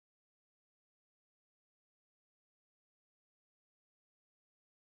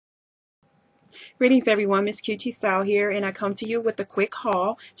Greetings everyone, Miss QT Style here, and I come to you with a quick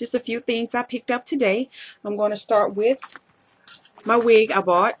haul. Just a few things I picked up today. I'm going to start with my wig I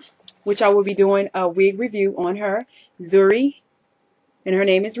bought, which I will be doing a wig review on her, Zury, and her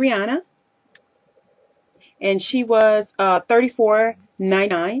name is Rihanna. And she was $34.99,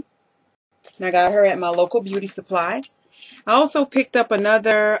 and I got her at my local beauty supply. I also picked up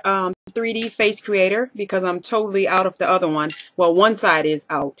another 3D face creator because I'm totally out of the other one. Well, one side is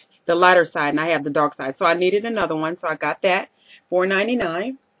out, the lighter side, and I have the dark side. So I needed another one, so I got that,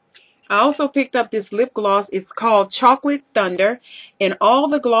 $4.99. I also picked up this lip gloss. It's called Chocolate Thunder, and all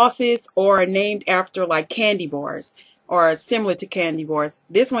the glosses are named after like candy bars or similar to candy bars.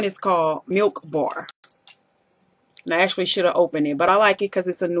 This one is called Milk Bar. And I actually should have opened it, but I like it because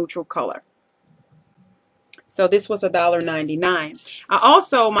it's a neutral color. So this was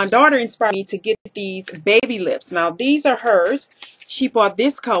 $1.99. My daughter inspired me to get these baby lips. Now these are hers. She bought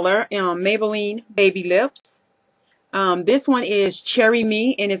this color, Maybelline baby lips. This one is Cherry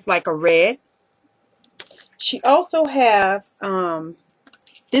Me, and it's like a red. She also has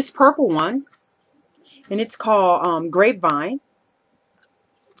this purple one, and it's called Grapevine.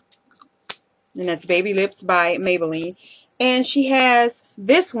 And that's Baby Lips by Maybelline. And she has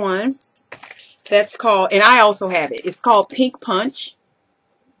this one. That's called, and I also have it. It's called Pink Punch.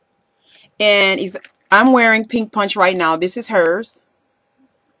 And I'm wearing Pink Punch right now. This is hers.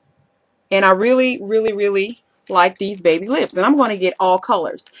 And I really, really, really like these baby lips. And I'm going to get all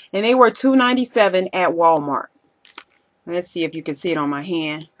colors. And they were $2.97 at Walmart. Let's see if you can see it on my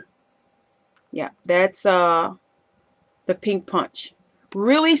hand. Yeah, that's the Pink Punch.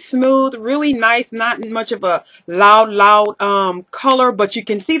 Really smooth, really nice, not much of a loud color, but you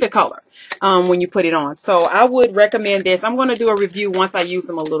can see the color when you put it on. So I would recommend this. I'm going to do a review once I use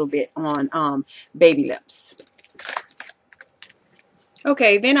them a little bit on baby lips.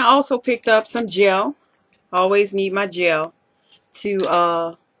 Okay, then I also picked up some gel. I always need my gel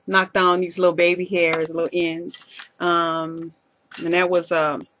to knock down these little baby hairs, little ends. And that was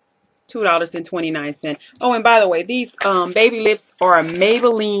 $2.29. Oh, and by the way, these baby lips are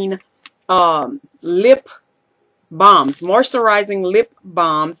Maybelline lip balms, moisturizing lip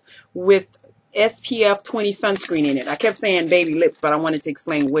balms with SPF 20 sunscreen in it. I kept saying baby lips, but I wanted to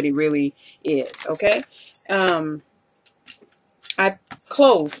explain what it really is. Okay. I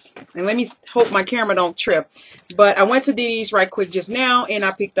closed, and let me hope my camera don't trip, but I went to DD's right quick just now, and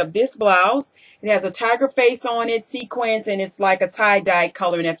I picked up this blouse. It has a tiger face on it, sequins, and it's like a tie-dye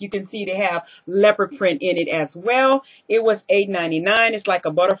color. And if you can see, they have leopard print in it as well. It was $8.99. It's like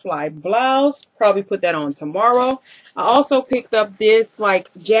a butterfly blouse. Probably put that on tomorrow. I also picked up this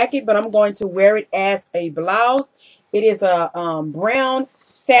like jacket, but I'm going to wear it as a blouse. It is a brown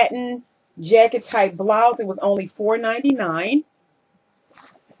satin jacket type blouse. It was only $4.99.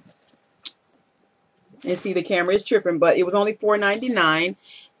 And see, the camera is tripping, but it was only $4.99.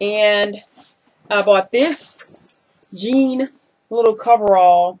 And I bought this jean little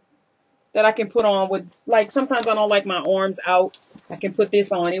coverall that I can put on with, like, sometimes I don't like my arms out. I can put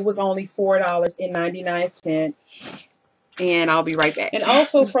this on. It was only $4.99. And I'll be right back. And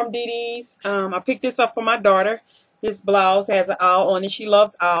also from DD's, I picked this up for my daughter. This blouse has an owl on it. She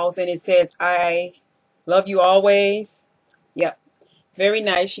loves owls, and it says, "I love you always." Yep. Very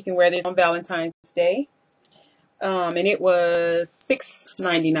nice. She can wear this on Valentine's Day. And it was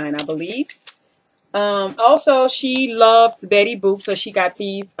 $6.99, I believe. Also, she loves Betty Boop, so she got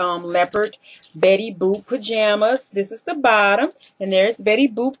these leopard Betty Boop pajamas. This is the bottom, and there's Betty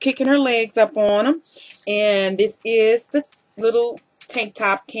Boop kicking her legs up on them. And this is the little tank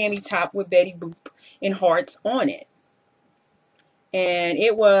top, cami top with Betty Boop and hearts on it. And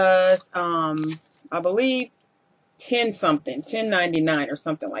it was, I believe, $10.99 or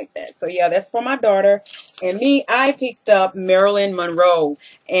something like that. So yeah, that's for my daughter. And me, I picked up Marilyn Monroe,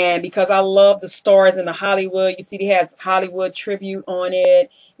 and because I love the stars in the Hollywood, you see they have Hollywood tribute on it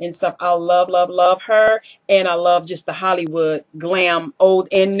and stuff. I love her, and I love just the Hollywood glam, old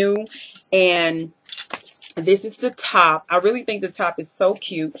and new. And this is the top. I really think the top is so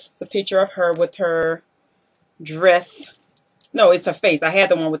cute. It's a picture of her with her dress. No, it's her face. I had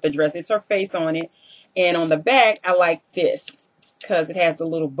the one with the dress. It's her face on it. And on the back, I like this because it has the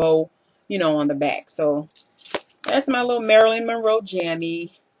little bow, you know, on the back. So that's my little Marilyn Monroe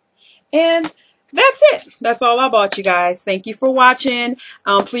jammy. And that's it. That's all I bought, you guys. Thank you for watching.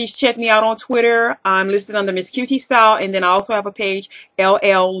 Please check me out on Twitter. I'm listed under Miss QT Style. And then I also have a page,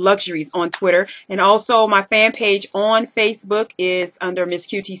 LL Luxuries, on Twitter. And also my fan page on Facebook is under Miss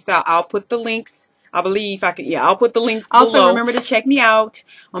QT Style. I'll put the links I believe I can, yeah, I'll put the links below. Also, remember to check me out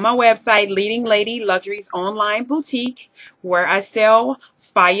on my website, Leading Lady Luxury's online boutique, where I sell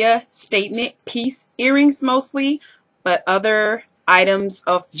fire statement piece earrings mostly, but other items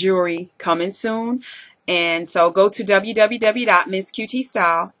of jewelry coming soon. And so go to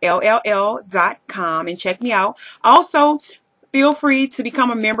www.missqtstyle.com and check me out. Also, feel free to become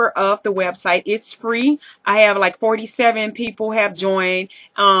a member of the website. It's free. I have like 47 people have joined.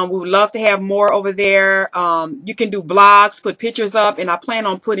 We would love to have more over there. You can do blogs, put pictures up, and I plan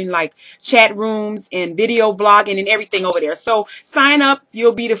on putting like chat rooms and video blogging and everything over there. So sign up.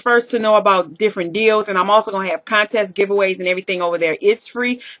 You'll be the first to know about different deals. And I'm also going to have contests, giveaways, and everything over there. It's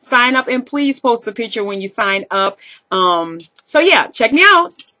free. Sign up and please post a picture when you sign up. So yeah, check me out.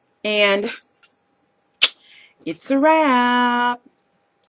 And it's a wrap.